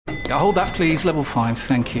Hold that, please. Level 5,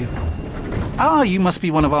 thank you. Ah, you must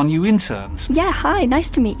be one of our new interns. Yeah, hi, nice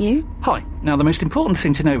to meet you. Hi. Now, the most important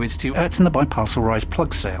thing to know is to Ertzen the Biparcel Rise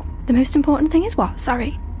plug sale. The most important thing is what?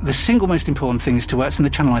 Sorry. The single most important thing is to Ertzen the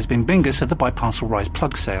Channelized Bing Bingus of the Biparcel Rise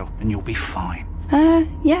plug sale, and you'll be fine.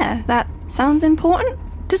 Yeah, that sounds important.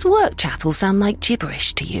 Does work chat all sound like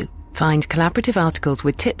gibberish to you? Find collaborative articles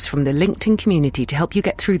with tips from the LinkedIn community to help you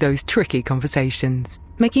get through those tricky conversations.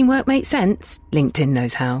 Making work make sense? LinkedIn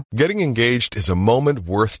knows how. Getting engaged is a moment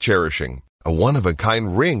worth cherishing. A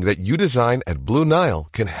one-of-a-kind ring that you design at Blue Nile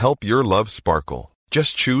can help your love sparkle.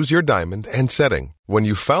 Just choose your diamond and setting. When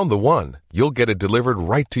you've found the one, you'll get it delivered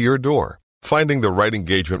right to your door. Finding the right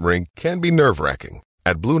engagement ring can be nerve-wracking.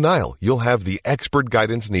 At Blue Nile, you'll have the expert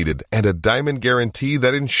guidance needed and a diamond guarantee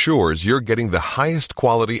that ensures you're getting the highest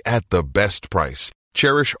quality at the best price.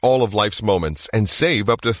 Cherish all of life's moments and save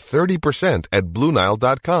up to 30% at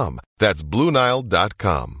BlueNile.com. That's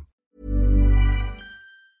BlueNile.com.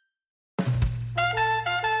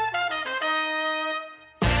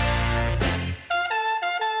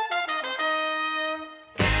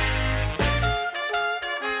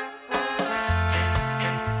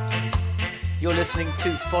 You're listening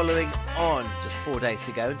to Following On. Just 4 days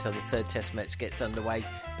to go until the third Test match gets underway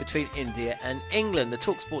between India and England. The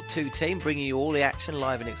TalkSport 2 team bringing you all the action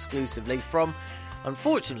live and exclusively from,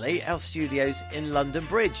 unfortunately, our studios in London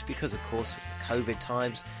Bridge. Because, of course, the COVID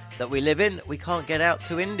times that we live in, we can't get out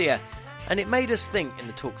to India. And it made us think in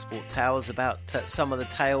the TalkSport Towers about some of the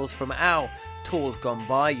tales from our tours gone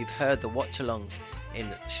by. You've heard the watch-alongs in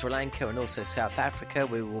Sri Lanka and also South Africa.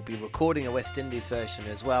 We will be recording a West Indies version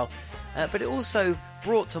as well. But it also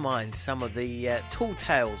brought to mind some of the tall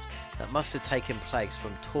tales that must have taken place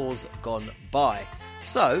from tours gone by.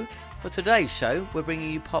 So, for today's show, we're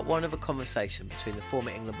bringing you part one of a conversation between the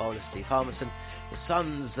former England bowler Steve Harmison, the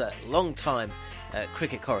Sun's long-time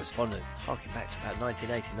cricket correspondent, harking back to about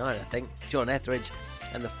 1989, I think, John Etheridge,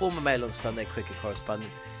 and the former Mail on Sunday cricket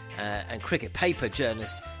correspondent and cricket paper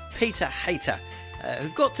journalist Peter Hayter, who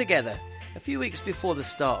got together a few weeks before the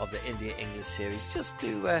start of the India-England series just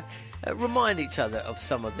to remind each other of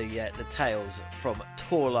some of the tales from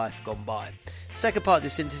tour life gone by. The second part of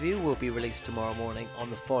this interview will be released tomorrow morning on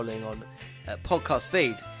the Following On podcast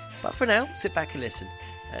feed. But for now, sit back and listen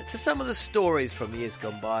to some of the stories from years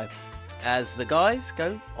gone by as the guys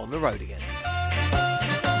go on the road again.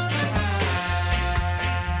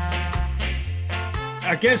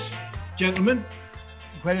 I guess, gentlemen,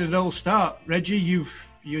 where did it all start? Reggie, your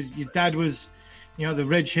dad was, the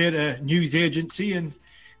Reg Hayter news agency, and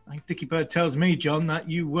I think Dickie Bird tells me, John, that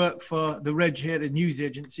you worked for the Reg Hayter news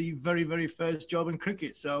agency, very, very first job in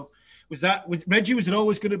cricket. So was Reggie, was it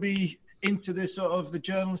always going to be into this sort of the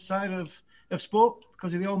journalist side of sport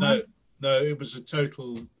because of the old man? No, it was a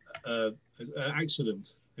total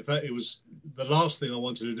accident. In fact, it was the last thing I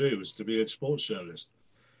wanted to do was to be a sports journalist.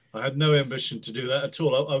 I had no ambition to do that at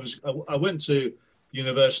all. I went to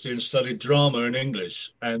university and studied drama and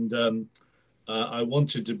English, and I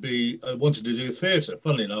wanted to do theatre.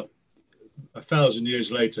 Funnily enough, 1,000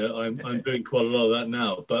 years later, I'm doing quite a lot of that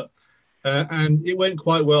now. But and it went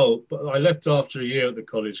quite well. But I left after a year at the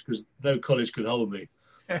college because no college could hold me.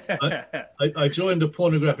 I joined a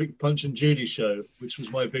pornographic Punch and Judy show, which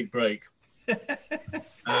was my big break,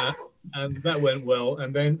 and that went well.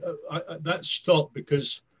 And then that stopped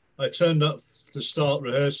because I turned up to start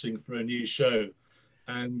rehearsing for a new show.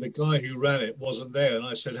 And the guy who ran it wasn't there. And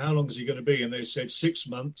I said, how long is he going to be? And they said 6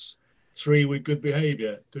 months, 3 with good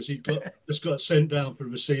behaviour, because he just got sent down for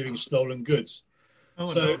receiving stolen goods.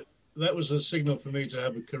 That was a signal for me to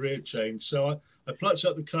have a career change. So I plucked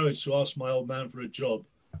up the courage to ask my old man for a job.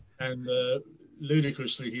 And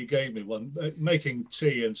ludicrously, he gave me one, making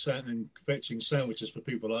tea and fetching sandwiches for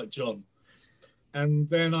people like John. And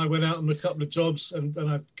then I went out on a couple of jobs, and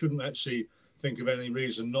I couldn't actually think of any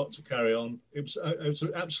reason not to carry on. It was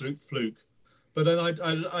an absolute fluke. But then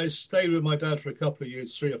I stayed with my dad for a couple of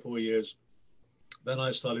years, 3 or 4 years. Then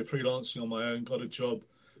I started freelancing on my own, got a job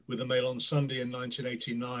with the Mail on Sunday in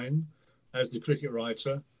 1989 as the cricket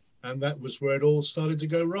writer. And that was where it all started to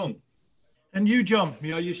go wrong. And you, John,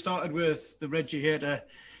 you started with the Reggie Hayter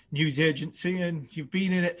news agency, and you've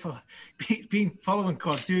been in it been following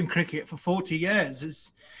doing cricket for 40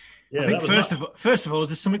 years. Yeah, I think first of all, is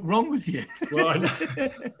there something wrong with you? Well,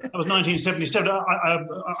 that was 1977.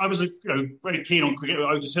 I was very keen on cricket.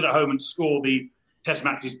 I used to sit at home and score the Test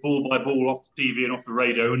matches ball by ball off the TV and off the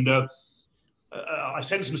radio. And I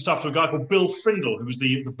sent some stuff to a guy called Bill Frindle, who was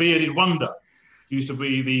the bearded wonder. He used to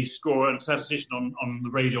be the scorer and statistician on the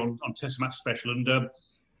radio on Test match special. And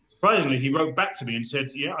surprisingly, he wrote back to me and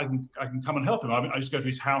said, "Yeah, I can come and help him." I used to go to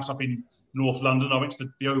his house up in North London. I went to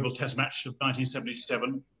the Oval Test match of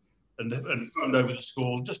 1977 and phoned over the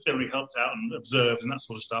school, just generally helped out and observed and that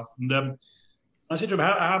sort of stuff. And I said to him,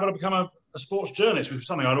 how about I become a sports journalist, which was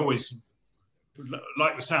something I'd always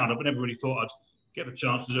liked the sound of, but never really thought I'd get the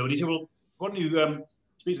chance to do. And he said, well, why don't you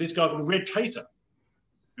speak to this guy called Reg Tater,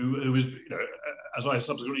 who was, as I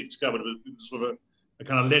subsequently discovered, was sort of a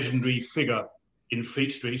kind of legendary figure in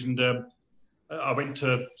Fleet Street. And I went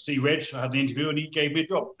to see Reg, I had an interview, and he gave me a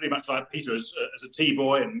job, pretty much like Peter as a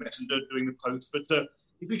T-boy and messenger doing the post. But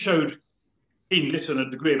if you showed in Lytton a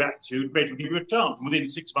degree of aptitude, Reg would give you a chance. And within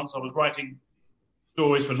 6 months, I was writing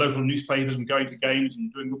stories for local newspapers and going to games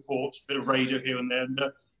and doing reports, a bit of radio here and there. And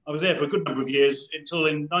I was there for a good number of years until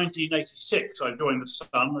in 1986 I joined the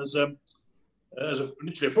Sun as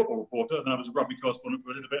literally a football reporter, and I was a rugby correspondent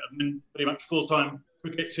for a little bit, and then pretty much full-time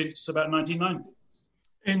cricket since about 1990.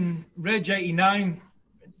 In Reg 89,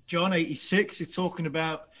 John 86, you're talking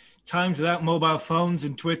about times without mobile phones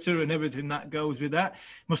and Twitter and everything that goes with that.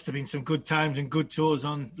 Must have been some good times and good tours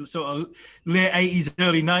on sort of late 80s,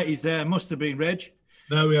 early 90s there. Must have been, Reg.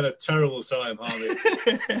 No, we had a terrible time, Harvey.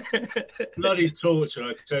 Bloody torture,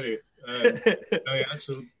 I tell you. We had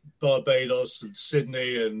to Barbados and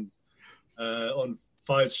Sydney and on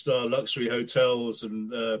 5-star luxury hotels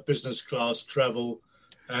and business class travel.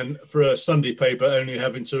 And for a Sunday paper, only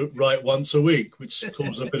having to write once a week, which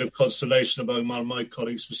caused a bit of consternation among my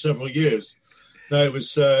colleagues for several years. No, it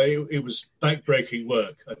was backbreaking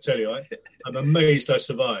work, I tell you. I'm amazed I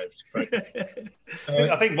survived, frankly.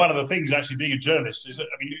 I think one of the things, actually, being a journalist is that,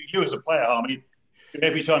 I mean, you as a player, Harmy,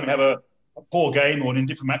 every time you have a poor game or an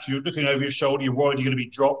indifferent match, you're looking over your shoulder, you're worried you're going to be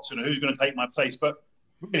dropped and who's going to take my place. But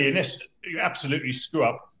really, unless you absolutely screw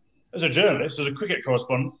up, as a journalist, as a cricket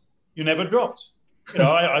correspondent, you're never dropped.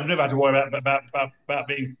 I've never had to worry about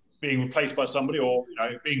being replaced by somebody or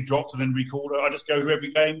being dropped and then recalled. I just go to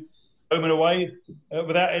every game, home and away,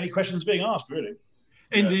 without any questions being asked, really.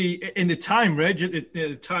 In the time, Reg, at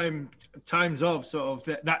the times of sort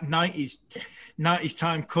of that 90s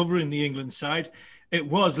time covering the England side, it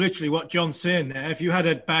was literally what John's saying there. If you had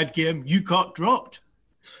a bad game, you got dropped.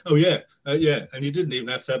 Oh, yeah. And you didn't even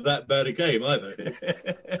have to have that bad a game either.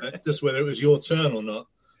 Just whether it was your turn or not.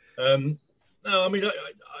 No, I mean,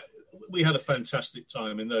 we had a fantastic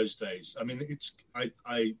time in those days. I mean,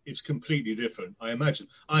 it's completely different. I imagine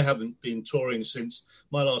I haven't been touring since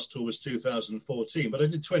my last tour was 2014, but I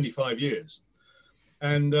did 25 years.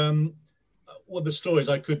 And the stories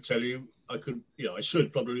I could tell you, I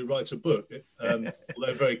should probably write a book,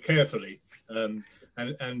 although very carefully,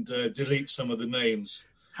 and delete some of the names.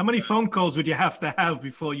 How many phone calls would you have to have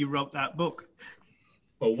before you wrote that book?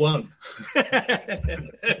 Well, one.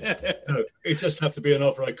 No, it just had to be an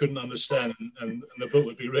offer I couldn't understand, and the book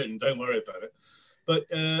would be written. Don't worry about it. But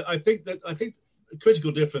I think the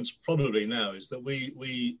critical difference probably now is that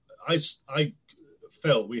I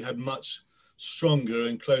felt we had much stronger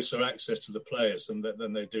and closer access to the players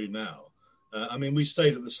than they do now. I mean, we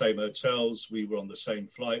stayed at the same hotels, we were on the same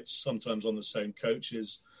flights, sometimes on the same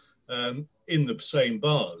coaches. In the same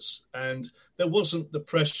bars, and there wasn't the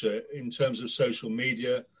pressure in terms of social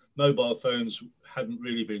media. Mobile phones hadn't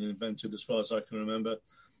really been invented as far as I can remember,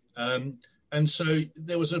 and so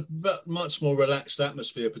there was a much more relaxed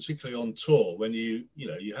atmosphere, particularly on tour, when you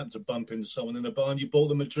had to bump into someone in a bar and you bought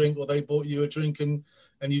them a drink or they bought you a drink, and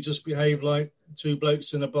you just behaved like two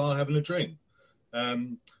blokes in a bar having a drink,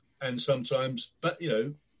 and sometimes, but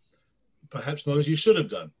perhaps not as you should have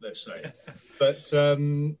done, let's say, but.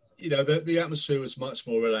 The atmosphere was much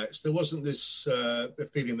more relaxed. There wasn't this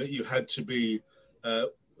feeling that you had to be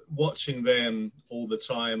watching them all the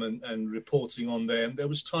time and reporting on them. There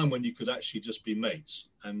was time when you could actually just be mates.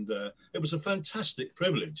 And it was a fantastic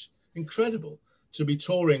privilege, incredible, to be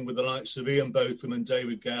touring with the likes of Ian Botham and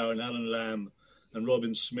David Gower and Alan Lamb and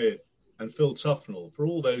Robin Smith and Phil Tufnell for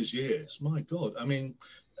all those years. My God, I mean,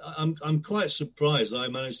 I'm quite surprised I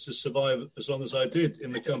managed to survive as long as I did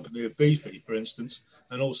in the company of Beefy, for instance,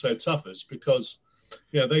 and also Tuffers, because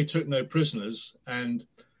they took no prisoners, and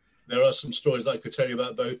there are some stories that I could tell you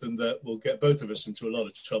about both of them that will get both of us into a lot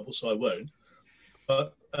of trouble, so I won't.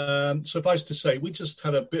 But suffice to say, we just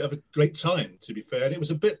had a bit of a great time, to be fair, and it was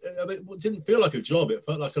it didn't feel like a job, it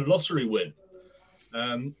felt like a lottery win.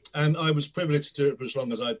 And I was privileged to do it for as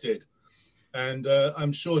long as I did. And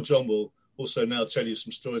I'm sure John will also now tell you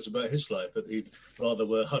some stories about his life that he'd rather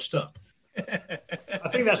were hushed up. I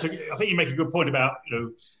think you make a good point about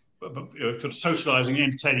sort of socialising and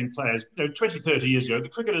entertaining players. 20, 30 years ago, the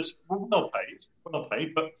cricketers were well paid,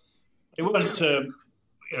 but they weren't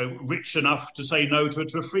rich enough to say no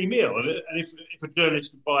to a free meal. And if a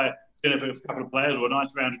journalist could buy dinner for a couple of players or a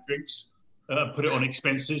nice round of drinks, put it on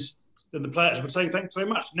expenses, then the players would say thanks very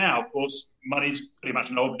much. Now, of course, money's pretty much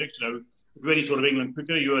an object. If you're any sort of England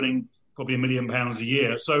cricketer, you're earning probably £1 million a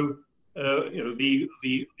year. So, the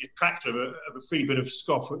attractor of a free bit of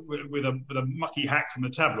scoff with a mucky hack from the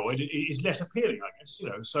tabloid is less appealing, I guess.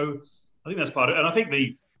 So I think that's part of it. And I think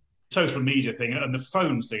the social media thing and the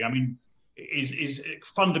phones thing, is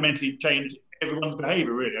fundamentally changed everyone's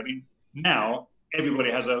behaviour, really. Now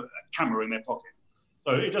everybody has a camera in their pocket.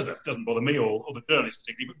 So it doesn't bother me or the journalists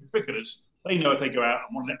particularly, but the cricketers, they know if they go out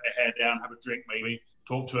and want to let their hair down, have a drink maybe,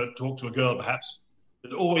 talk to a girl perhaps,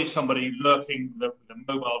 there's always somebody lurking with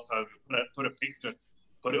a mobile phone, put a picture,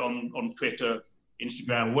 put it on Twitter,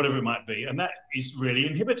 Instagram, whatever it might be, and that is really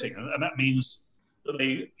inhibiting. And that means that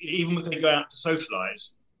even when they go out to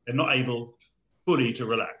socialise, they're not able fully to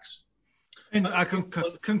relax. And I can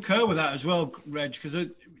concur with that as well, Reg, because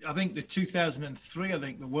I think the 2003,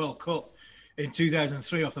 the World Cup in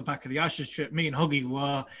 2003 off the back of the Ashes trip, me and Huggy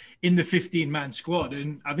were in the 15-man squad,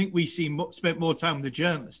 and I think we spent more time with the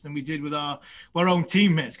journalists than we did with our own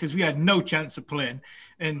teammates because we had no chance of playing.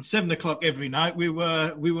 And 7 o'clock every night, we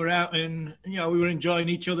were out and we were enjoying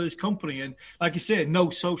each other's company. And like you said, no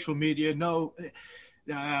social media, no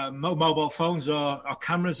mobile phones or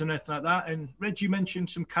cameras and anything like that. And Reg, you mentioned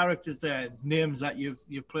some characters there, names that you've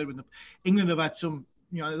played with. England have had some.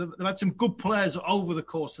 They've had some good players over the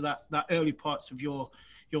course of that early parts of your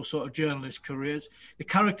sort of journalist careers. The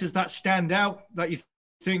characters that stand out that you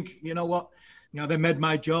think, they made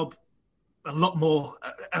my job a lot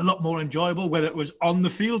more enjoyable, whether it was on the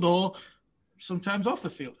field or sometimes off the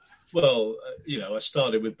field. Well, I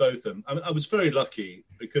started with Botham. I was very lucky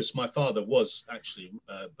because my father was actually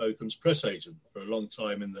Botham's press agent for a long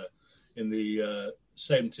time in the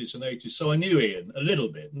 70s and 80s. So I knew Ian a little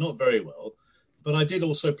bit, not very well. But I did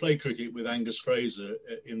also play cricket with Angus Fraser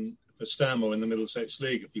for Stanmore in the Middlesex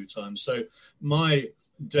League a few times. So my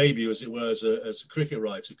debut, as it were, as a cricket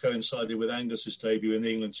writer coincided with Angus's debut in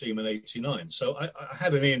the England team in '89. So I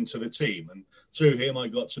had an in to the team, and through him I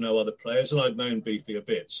got to know other players, and I'd known Beefy a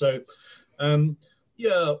bit. So,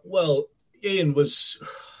 Ian was,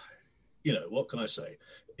 what can I say?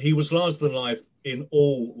 He was larger than life in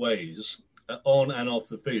all ways, on and off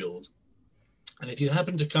the field. And if you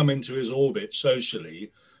happen to come into his orbit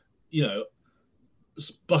socially,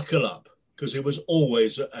 buckle up, because it was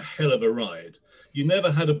always a hell of a ride. You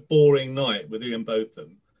never had a boring night with Ian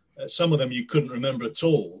Botham. Some of them you couldn't remember at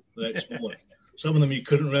all the next morning. Some of them you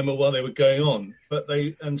couldn't remember while they were going on.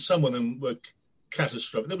 And some of them were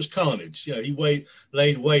catastrophic. There was carnage. He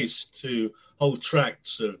laid waste to whole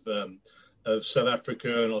tracts of South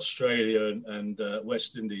Africa and Australia and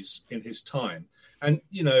West Indies in his time. And,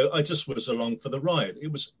 I just was along for the ride.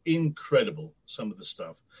 It was incredible, some of the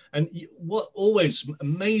stuff. And what always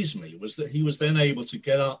amazed me was that he was then able to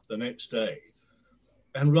get up the next day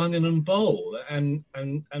and run in and bowl and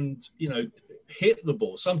hit the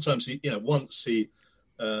ball. Sometimes once he,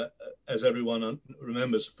 as everyone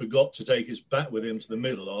remembers, forgot to take his bat with him to the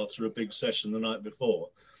middle after a big session the night before.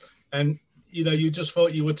 And, you just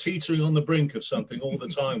felt you were teetering on the brink of something all the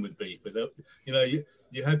time with Beefy.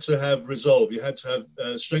 You had to have resolve. You had to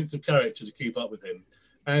have strength of character to keep up with him.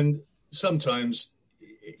 And sometimes,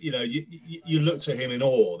 you looked at him in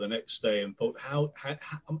awe the next day and thought, how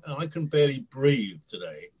I can barely breathe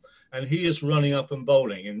today. And he is running up and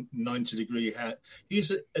bowling in 90-degree hat.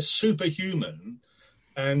 He's a superhuman.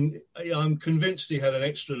 And I'm convinced he had an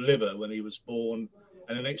extra liver when he was born,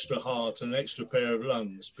 and an extra heart and an extra pair of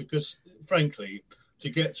lungs, because frankly, to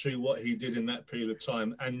get through what he did in that period of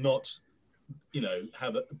time and not,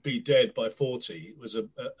 be dead by 40 was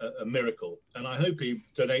a miracle. And I hope he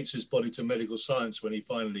donates his body to medical science when he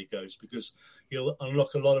finally goes, because he'll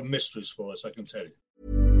unlock a lot of mysteries for us, I can tell you.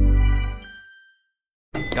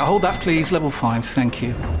 Hold that, please. Level 5, thank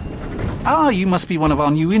you. You must be one of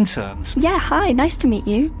our new interns. Yeah, hi, nice to meet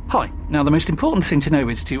you. Hi. Now, the most important thing to know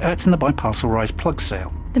is to Ertzen the Biparcel Rise plug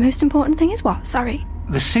sale. The most important thing is what? Sorry.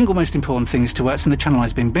 The single most important thing is to Ertzen the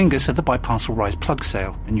Channelized Bing Bingus of the Biparcel Rise plug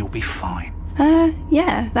sale, and you'll be fine.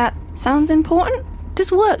 Yeah, that sounds important.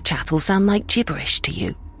 Does work chat all sound like gibberish to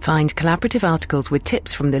you? Find collaborative articles with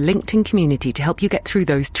tips from the LinkedIn community to help you get through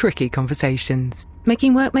those tricky conversations.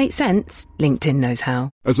 Making work make sense? LinkedIn knows how.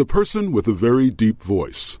 As a person with a very deep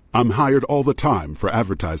voice, I'm hired all the time for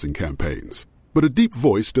advertising campaigns. But a deep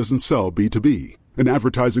voice doesn't sell B2B, and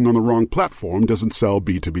advertising on the wrong platform doesn't sell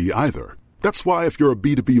B2B either. That's why if you're a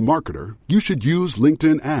B2B marketer, you should use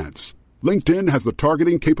LinkedIn ads. LinkedIn has the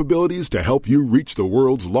targeting capabilities to help you reach the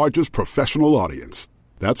world's largest professional audience.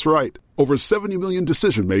 That's right, over 70 million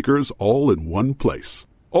decision makers all in one place.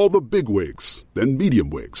 All the big wigs, then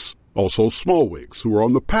medium wigs, also small wigs who are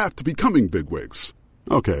on the path to becoming big wigs.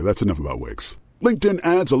 Okay, that's enough about Wix. LinkedIn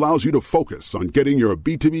Ads allows you to focus on getting your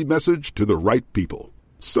B2B message to the right people.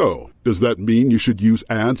 So, does that mean you should use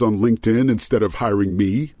ads on LinkedIn instead of hiring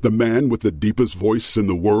me, the man with the deepest voice in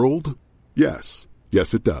the world? Yes.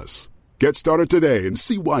 Yes, it does. Get started today and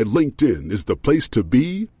see why LinkedIn is the place to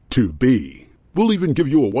be to be. We'll even give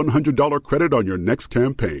you a $100 credit on your next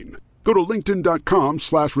campaign. Go to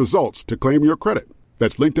linkedin.com/results to claim your credit.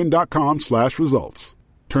 That's linkedin.com/results.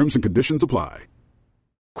 Terms and conditions apply.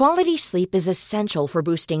 Quality sleep is essential for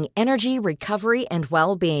boosting energy, recovery, and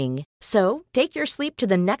well-being. So, take your sleep to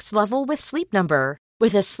the next level with Sleep Number.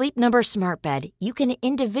 With a Sleep Number smart bed, you can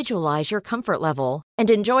individualize your comfort level and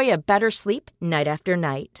enjoy a better sleep night after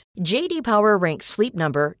night. J.D. Power ranks Sleep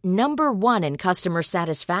Number number 1 in customer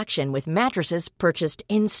satisfaction with mattresses purchased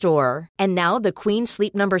in-store. And now the Queen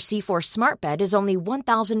Sleep Number C4 smart bed is only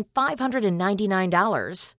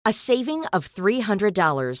 $1,599, a saving of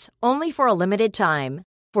 $300, only for a limited time.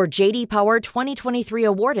 For J.D. Power 2023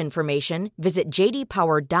 award information, visit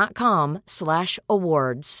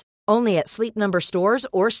jdpower.com/awards. Only at Sleep Number stores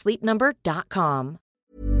or sleepnumber.com.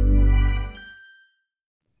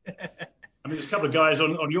 I mean, there's a couple of guys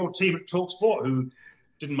on your team at TalkSport who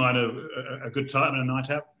didn't mind a good time and a night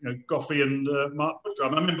out. You know, Goffey and Mark Butcher. I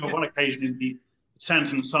remember one occasion in the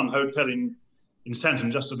Santon Sun Hotel in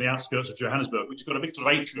Santon, just on the outskirts of Johannesburg, which has got a big sort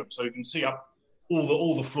of atrium, so you can see up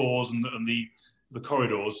all the floors and the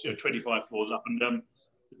corridors, 25 floors up. And the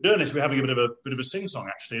journalists were having a bit of a sing-song,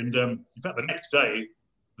 actually. And in fact, the next day,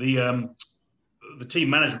 the team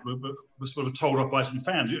management was sort of told off by some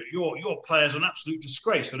fans, your player's an absolute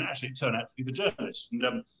disgrace. And actually, it turned out to be the journalists.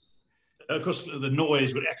 And of course, the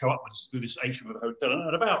noise would echo upwards through this atrium of the hotel. And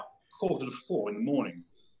at about 3:45 in the morning,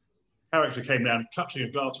 a character came down clutching a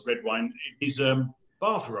glass of red wine in his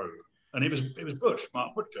bathrobe. And it was Bush,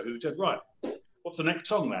 Mark Butcher, who said, "Right, what's the next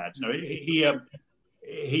song, lads?" You know,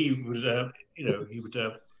 he would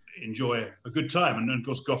enjoy a good time. And of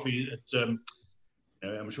course, Goffey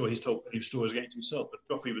I'm sure he's told plenty of stories against himself, but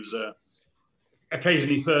Goffey was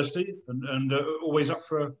occasionally thirsty and always up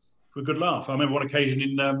for a good laugh. I remember one occasion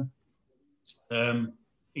in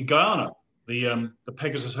Guyana, the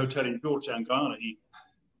Pegasus Hotel in Georgetown, Guyana.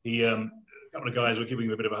 A couple of guys were giving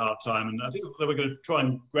him a bit of a hard time, and I think they were going to try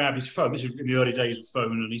and grab his phone. This is in the early days of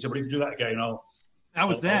phone, and he said, "Well, if you do that again, I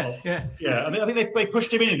was there. Yeah. I think they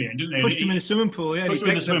pushed him in the end, didn't they? Pushed him in the swimming pool. Yeah, pushed him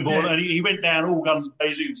in the swimming pool, and he went down all guns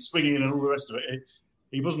blazing, swinging, and all the rest of it.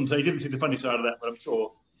 He didn't see the funny side of that, but I'm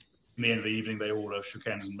sure in the end of the evening they all shook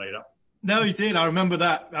hands and made up. No, he did. I remember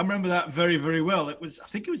that very, very well. I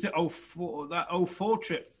think it was the 04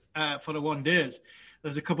 trip for the 1 days.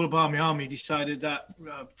 There's a couple of Army decided that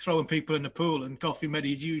throwing people in the pool, and Goffey made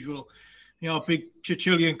his usual, big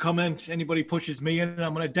Churchillian comment. Anybody pushes me in,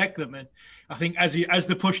 I'm going to deck them. And I think as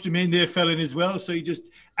they pushed him in, they fell in as well. So he just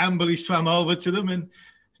amblily swam over to them and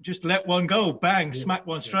just let one go, bang, smacked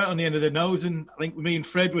one straight on the end of the nose. And I think me and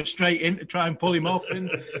Fred were straight in to try and pull him off. And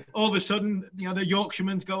all of a sudden, the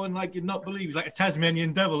Yorkshireman's going like you'd not believe. He's like a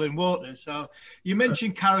Tasmanian devil in water. So you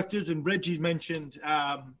mentioned characters, and Reggie mentioned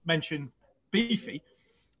Beefy,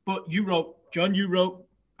 but you wrote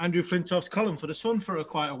Andrew Flintoff's column for The Sun for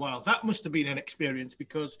quite a while. That must have been an experience,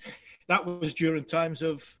 because that was during times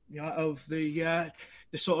of the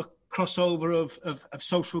sort of crossover of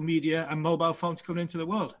social media and mobile phones coming into the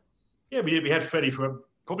world. Yeah, we had Freddie for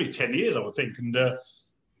probably 10 years, I would think, and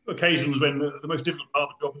occasions when the most difficult part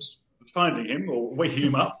of the job was finding him or waking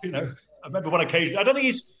him up. I remember one occasion. I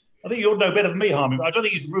think you'll know better than me, Harmy, but I don't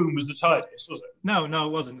think his room was the tidiest, was it? No,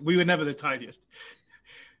 it wasn't. We were never the tidiest.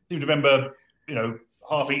 I seem to remember,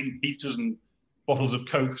 half-eaten pizzas and bottles of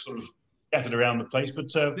Coke sort of scattered around the place, but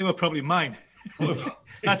they were probably mine.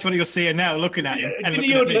 That's what you're seeing now, looking at you. And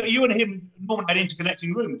you and him normally had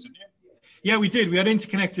interconnecting rooms, didn't you? Yeah, we did. We had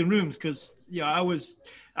interconnecting rooms because, I was,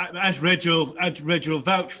 as Reggie will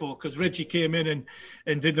vouch for, because Reggie came in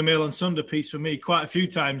and did the Mail on Sunday piece for me quite a few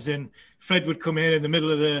times, and Fred would come in the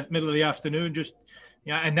middle of the afternoon, just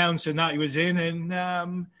announcing that he was in,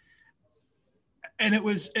 and it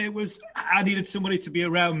was I needed somebody to be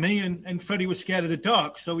around me, and Freddie was scared of the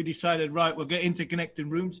dark, so we decided, right, we'll get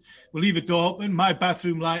interconnecting rooms, we'll leave a door open, my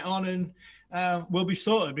bathroom light on, and we'll be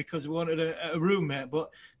sorted, because we wanted a roommate.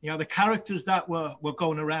 But the characters that were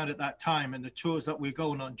going around at that time, and the tours that we were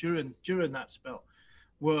going on during that spell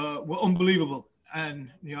were unbelievable.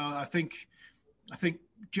 And I think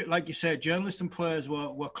like you said, journalists and players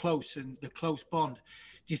were close, and the close bond.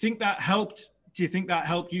 Do you think that helped? Do you think that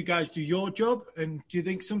helped you guys do your job? And do you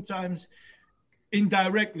think sometimes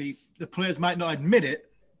indirectly the players might not admit it,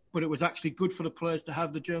 but it was actually good for the players to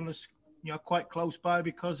have the journalists quite close by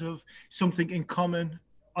because of something in common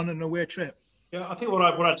on an away trip? Yeah, I think what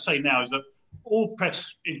I'd say now is that all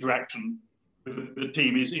press interaction with the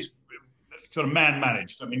team is sort of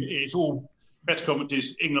man-managed. I mean, it's all press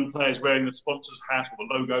conferences, England players wearing the sponsor's hat or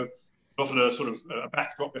the logo, often a sort of a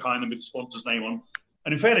backdrop behind them with the sponsor's name on.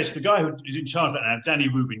 And in fairness, the guy who is in charge of that now, Danny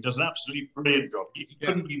Rubin, does an absolutely brilliant job. He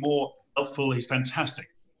couldn't be more helpful. He's fantastic.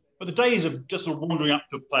 But the days of just sort of wandering up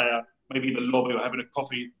to a player, maybe in the lobby or having a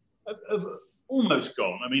coffee, have almost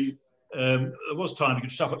gone. I mean, there was time you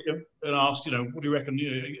could shuffle and ask, what do you reckon?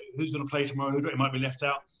 Who's going to play tomorrow? Who might be left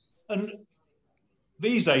out? And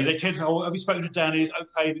these days, they tend to say, have you spoken to Danny? It's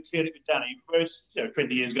okay, we cleared it with Danny. Whereas,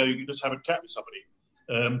 20 years ago, you could just have a chat with somebody.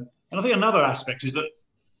 And I think another aspect is that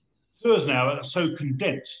tours now are so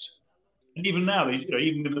condensed. And even now,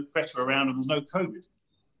 even with the press around and there's no COVID,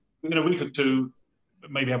 within a week or two,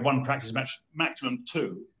 maybe have one practice match, maximum two,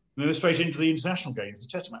 and then they're straight into the international games, the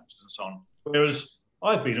test matches and so on. Whereas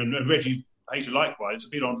I've been, and Reggie Hayter likewise,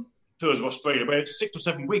 have been on tours of Australia where it's 6 or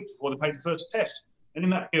 7 weeks before they play the first test. And in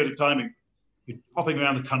that period of time, you're hopping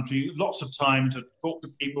around the country, lots of time to talk to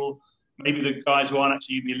people, maybe the guys who aren't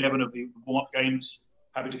actually in the 11 of the warm-up games,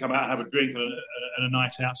 happy to come out and have a drink and a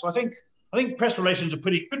night out. So I think press relations are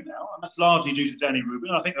pretty good now, and that's largely due to Danny Rubin.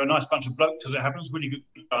 I think they're a nice bunch of blokes, as it happens, really good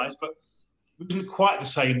guys, but it isn't quite the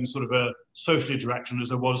same sort of a social interaction as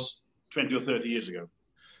there was 20 or 30 years ago.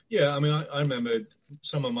 Yeah, I mean, I remember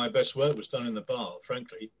some of my best work was done in the bar,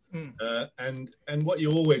 frankly. And what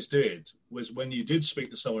you always did was when you did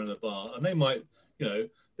speak to someone in the bar, and they might, there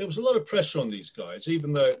was a lot of pressure on these guys,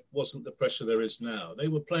 even though it wasn't the pressure there is now. They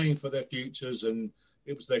were playing for their futures and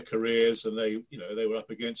it was their careers, and they were up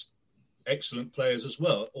against excellent players as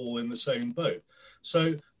well, all in the same boat.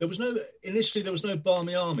 So initially there was no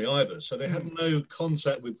Barmy Army either. So they had no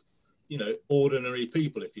contact with, ordinary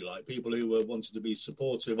people, if you like, people who wanted to be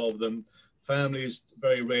supportive of them. Families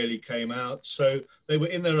very rarely came out. So they were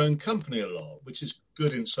in their own company a lot, which is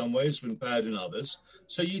good in some ways and bad in others.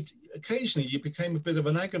 So occasionally you became a bit of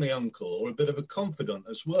an agony uncle or a bit of a confidant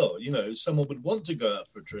as well. Someone would want to go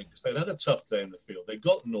out for a drink because they'd had a tough day in the field. They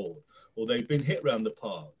got gnawed or they'd been hit round the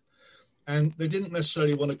park. And they didn't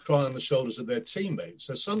necessarily want to cry on the shoulders of their teammates.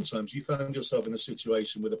 So sometimes you found yourself in a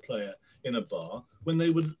situation with a player in a bar when they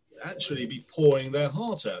would actually be pouring their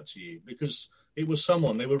heart out to you because it was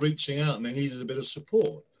someone they were reaching out and they needed a bit of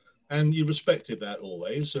support. And you respected that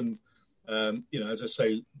always. And, as I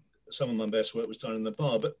say, some of my best work was done in the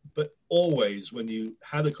bar. But always when you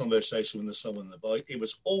had a conversation with someone in the bar, it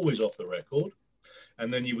was always off the record.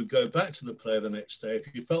 And then you would go back to the player the next day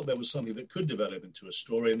if you felt there was something that could develop into a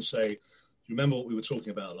story and say, do you remember what we were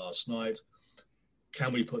talking about last night?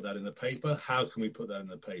 Can we put that in the paper? How can we put that in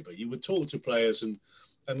the paper? You would talk to players and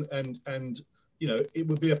it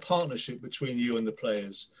would be a partnership between you and the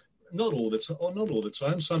players. Not all the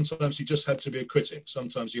time. Sometimes you just had to be a critic.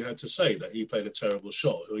 Sometimes you had to say that he played a terrible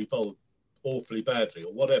shot or he bowled awfully badly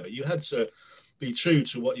or whatever. You had to be true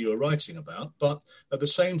to what you were writing about. But at the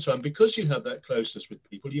same time, because you had that closeness with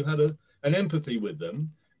people, you had an empathy with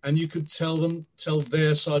them and you could tell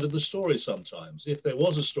their side of the story sometimes. If there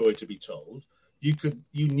was a story to be told, you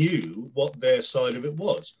knew what their side of it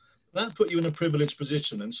was. That put you in a privileged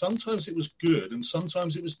position. And sometimes it was good and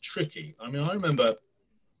sometimes it was tricky. I mean, I remember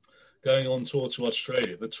going on tour to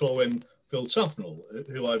Australia, the tour when Phil Tufnell,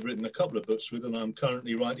 who I've written a couple of books with, and I'm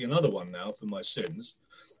currently writing another one now for my sins,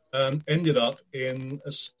 ended up in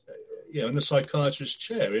the psychiatrist's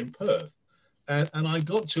chair in Perth. And I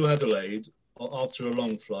got to Adelaide after a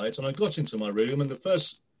long flight, and I got into my room, and the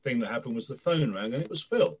first thing that happened was the phone rang, and it was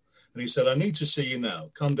Phil. And he said, I need to see you now.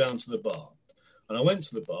 Come down to the bar. And I went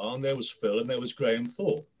to the bar, and there was Phil, and there was Graham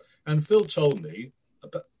Thorpe. And Phil told me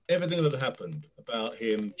about everything that had happened, about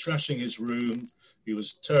him trashing his room. He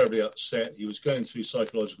was terribly upset. He was going through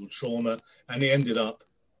psychological trauma, and he ended up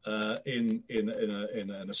in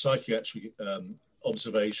a psychiatric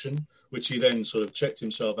observation, which he then sort of checked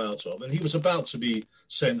himself out of. And he was about to be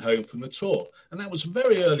sent home from the tour. And that was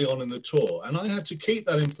very early on in the tour. And I had to keep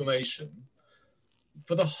that information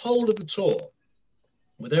for the whole of the tour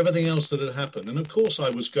with everything else that had happened. And of course I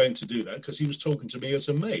was going to do that because he was talking to me as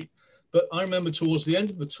a mate. But I remember towards the end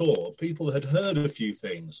of the tour, people had heard a few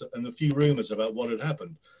things and a few rumours about what had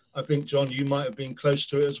happened. I think, John, you might have been close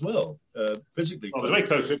to it as well, physically. I was very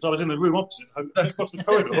close to it. I was in the room opposite, across the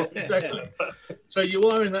corridor. Exactly. So you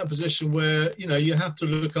are in that position where, you have to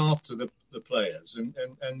look after the players. And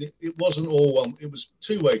it wasn't all one. It was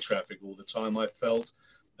two-way traffic all the time, I felt.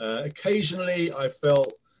 Occasionally, I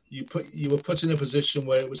felt you were put in a position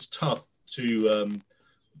where it was tough to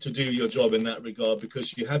do your job in that regard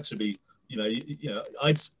because you had to be,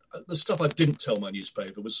 the stuff I didn't tell my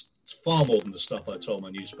newspaper was far more than the stuff I told my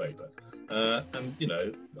newspaper. And, you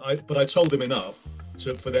know, I told them enough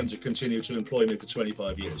for them to continue to employ me for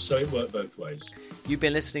 25 years. So it worked both ways. You've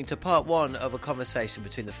been listening to part one of a conversation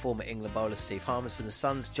between the former England bowler Steve Harmison, the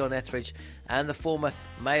Sun's John Etheridge, and the former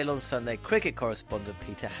Mail on Sunday cricket correspondent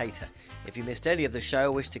Peter Hayter. If you missed any of the show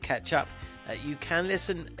or wish to catch up, you can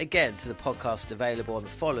listen again to the podcast available on the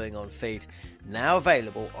following on feed, now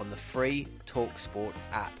available on the free TalkSport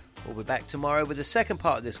app. We'll be back tomorrow with the second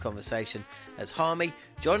part of this conversation as Harmy,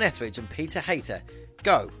 John Etheridge and Peter Hayter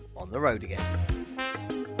go on the road again.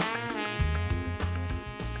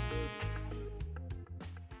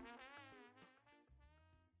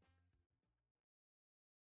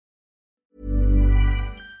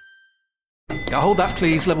 Hold that,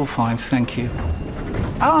 please. Level 5, thank you.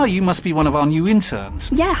 You must be one of our new interns.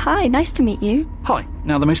 Yeah, hi, nice to meet you. Hi.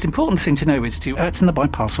 Now, the most important thing to know is to in the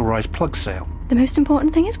Biparcel Rise plug sale. The most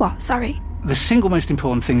important thing is what? Sorry. The single most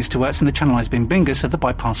important thing is to in the Channel Eyes Bin Bingus of the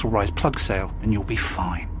Biparcel Rise plug sale, and you'll be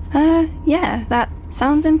fine. Yeah, that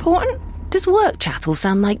sounds important. Does work chat all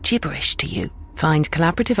sound like gibberish to you? Find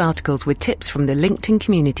collaborative articles with tips from the LinkedIn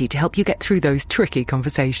community to help you get through those tricky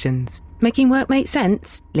conversations. Making work make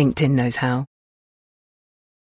sense? LinkedIn knows how.